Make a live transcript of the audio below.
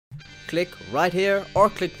click right here or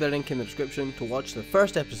click the link in the description to watch the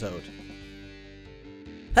first episode.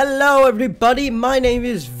 Hello everybody, my name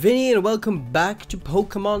is Vinny and welcome back to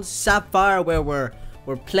Pokemon Sapphire, where we're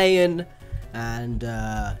playing, and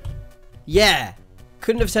yeah,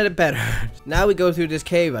 couldn't have said it better. Now we go through this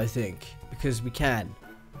cave, I think, because we can.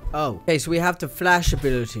 Oh, okay, so we have the flash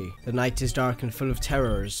ability. The night is dark and full of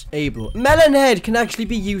terrors. Abel. Melonhead can actually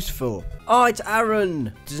be useful. Oh, it's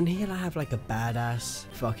Aaron. Doesn't he have like a badass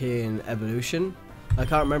fucking evolution? I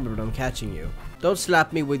can't remember, but I'm catching you. Don't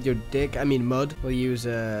slap me with your dick. I mean mud. We'll use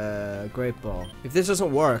a great ball. If this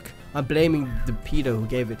doesn't work, I'm blaming the pedo who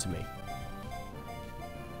gave it to me.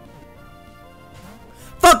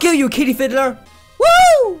 Fuck you, you kitty fiddler!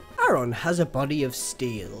 Woo! Aaron has a body of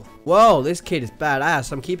steel. Whoa, this kid is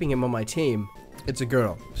badass. I'm keeping him on my team. It's a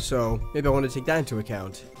girl, so maybe I want to take that into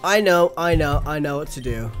account. I know what to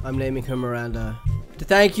do. I'm naming her Miranda. To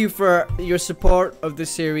thank you for your support of the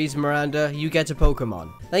series, Miranda, you get a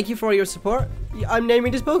Pokemon. Thank you for your support. I'm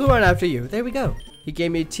naming this Pokemon after you. There we go. He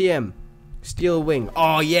gave me a TM. Steel Wing.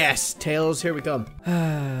 Oh, yes. Tails, here we come.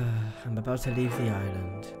 I'm about to leave the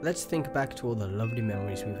island. Let's think back to all the lovely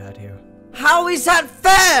memories we've had here. How is that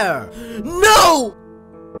fair? No!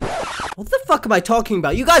 What the fuck am I talking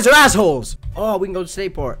about? You guys are assholes! Oh, we can go to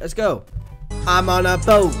Stateport. Let's go. I'm on a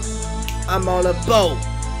boat. I'm on a boat.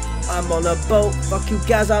 I'm on a boat. Fuck you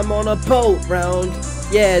guys, I'm on a boat round.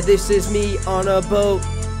 Yeah, this is me on a boat.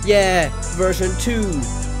 Yeah, version 2.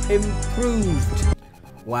 Improved.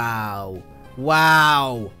 Wow.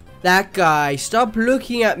 Wow. That guy, stop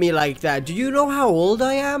looking at me like that. Do you know how old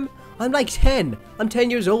I am? I'm like 10. I'm 10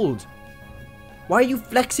 years old. Why are you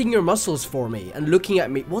flexing your muscles for me and looking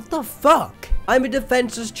at me? What the fuck? I'm a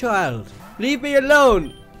defenseless child. Leave me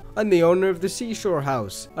alone. I'm the owner of the seashore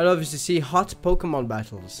house. I love to see hot Pokemon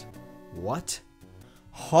battles. What?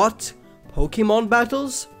 Hot Pokemon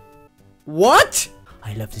battles? What?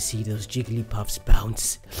 I love to see those Jigglypuffs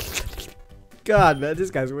bounce. God, man,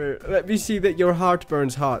 this guy's weird. Let me see that your heart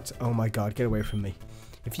burns hot. Oh my god, get away from me.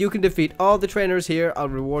 If you can defeat all the trainers here, I'll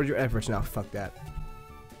reward your efforts. Now, fuck that.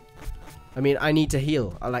 I mean, I need to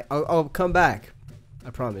heal. I'll come back.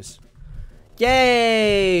 I promise.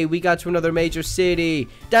 Yay! We got to another major city.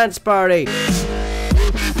 Dance party.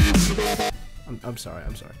 I'm sorry.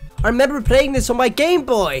 I remember playing this on my Game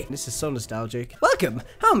Boy. This is so nostalgic. Welcome.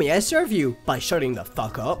 How may I serve you? By shutting the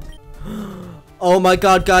fuck up. Oh my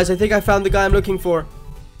god, guys. I think I found the guy I'm looking for.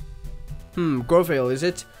 Grovale, is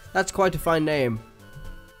it? That's quite a fine name.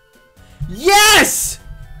 Yes!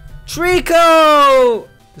 Trico!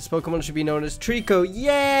 This Pokemon should be known as Trico.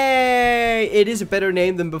 Yay! It is a better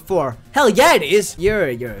name than before. Hell yeah, it is!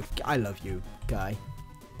 I love you, guy.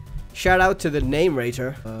 Shout out to the name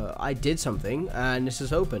rater. I did something, and this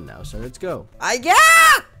is open now, so let's go. Yeah!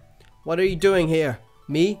 What are you doing here?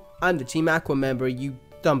 Me? I'm the Team Aqua member you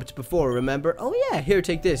dumped before, remember? Oh yeah, here,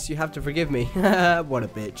 take this. You have to forgive me. What a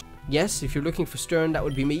bitch. Yes, if you're looking for Stern, that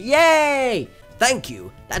would be me. Yay! Thank you.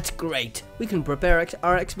 That's great. We can prepare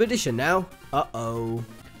our expedition now. Uh-oh.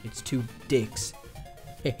 It's two dicks.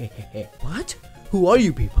 What? Who are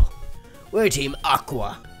you people? We're Team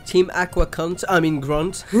Aqua. Team Aqua cunt. I mean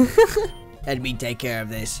grunt. Let me take care of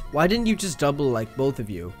this. Why didn't you just double like both of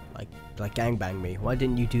you? Like gangbang me. Why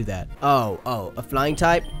didn't you do that? Oh, a flying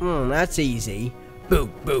type? That's easy. Boop,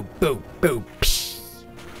 boop, boop, boop. Psh.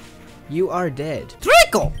 You are dead.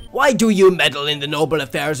 Trickle! Why do you meddle in the noble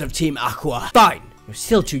affairs of Team Aqua? Fine. You're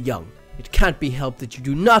still too young. It can't be helped that you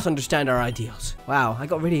do not understand our ideals. Wow, I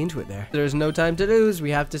got really into it there. There's no time to lose.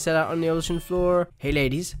 We have to set out on the ocean floor. Hey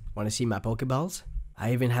ladies, want to see my Pokeballs?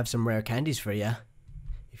 I even have some rare candies for ya,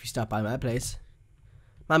 if you stop by my place.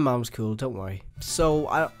 My mom's cool, don't worry. So,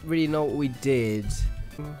 I don't really know what we did.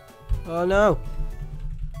 Oh no.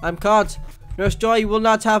 I'm caught. Nurse Joy, you will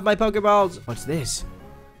not have my Pokeballs. What's this?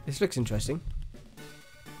 This looks interesting.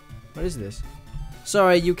 What is this?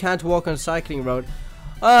 Sorry, you can't walk on a cycling road.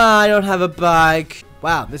 I don't have a bike.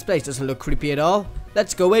 Wow, this place doesn't look creepy at all.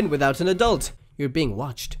 Let's go in without an adult. You're being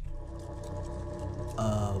watched.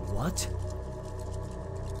 What?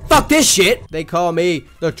 Fuck this shit! They call me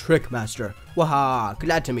the Trick Master. Waha,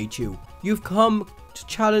 glad to meet you. You've come to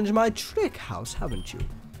challenge my trick house, haven't you?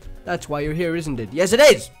 That's why you're here, isn't it? Yes, it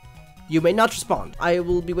is! You may not respond. I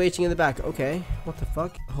will be waiting in the back. Okay, what the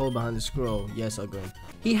fuck? Hold behind the scroll. Yes, I'll go.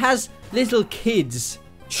 He has little kids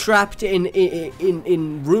trapped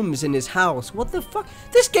in rooms in his house. What the fuck?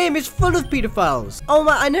 This game is full of pedophiles. Oh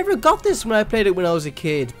my, I never got this when I played it when I was a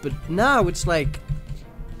kid, but now it's like,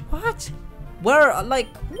 what? Where,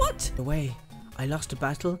 like, what? Away. I lost a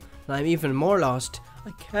battle, and I'm even more lost.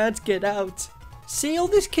 I can't get out. See, all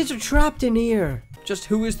these kids are trapped in here. Just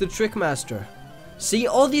who is the Trick Master? See,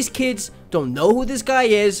 all these kids don't know who this guy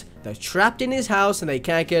is. They're trapped in his house and they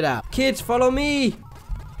can't get out. Kids, follow me.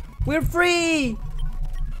 We're free.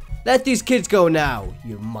 Let these kids go now,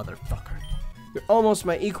 you motherfucker. You're almost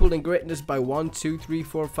my equal in greatness by 1, 2, 3,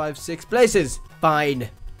 4, 5, 6 places. Fine.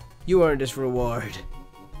 You earned this reward.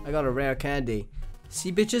 I got a rare candy.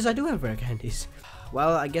 See, bitches, I do have rare candies.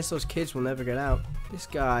 Well, I guess those kids will never get out. This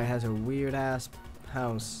guy has a weird ass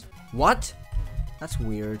house. What? That's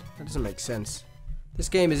weird. That doesn't make sense. This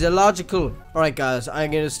game is illogical. Alright guys,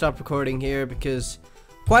 I'm gonna stop recording here because,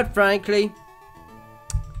 quite frankly,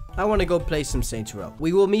 I want to go play some Saints Row.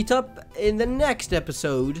 We will meet up in the next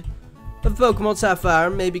episode of Pokemon Sapphire.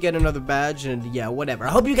 Maybe get another badge and yeah, whatever.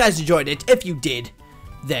 I hope you guys enjoyed it. If you did,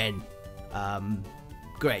 then,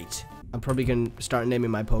 great. I'm probably gonna start naming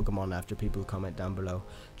my Pokemon after people comment down below.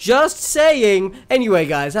 Just saying. Anyway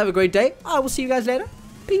guys, have a great day. I will see you guys later.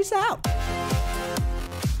 Peace out.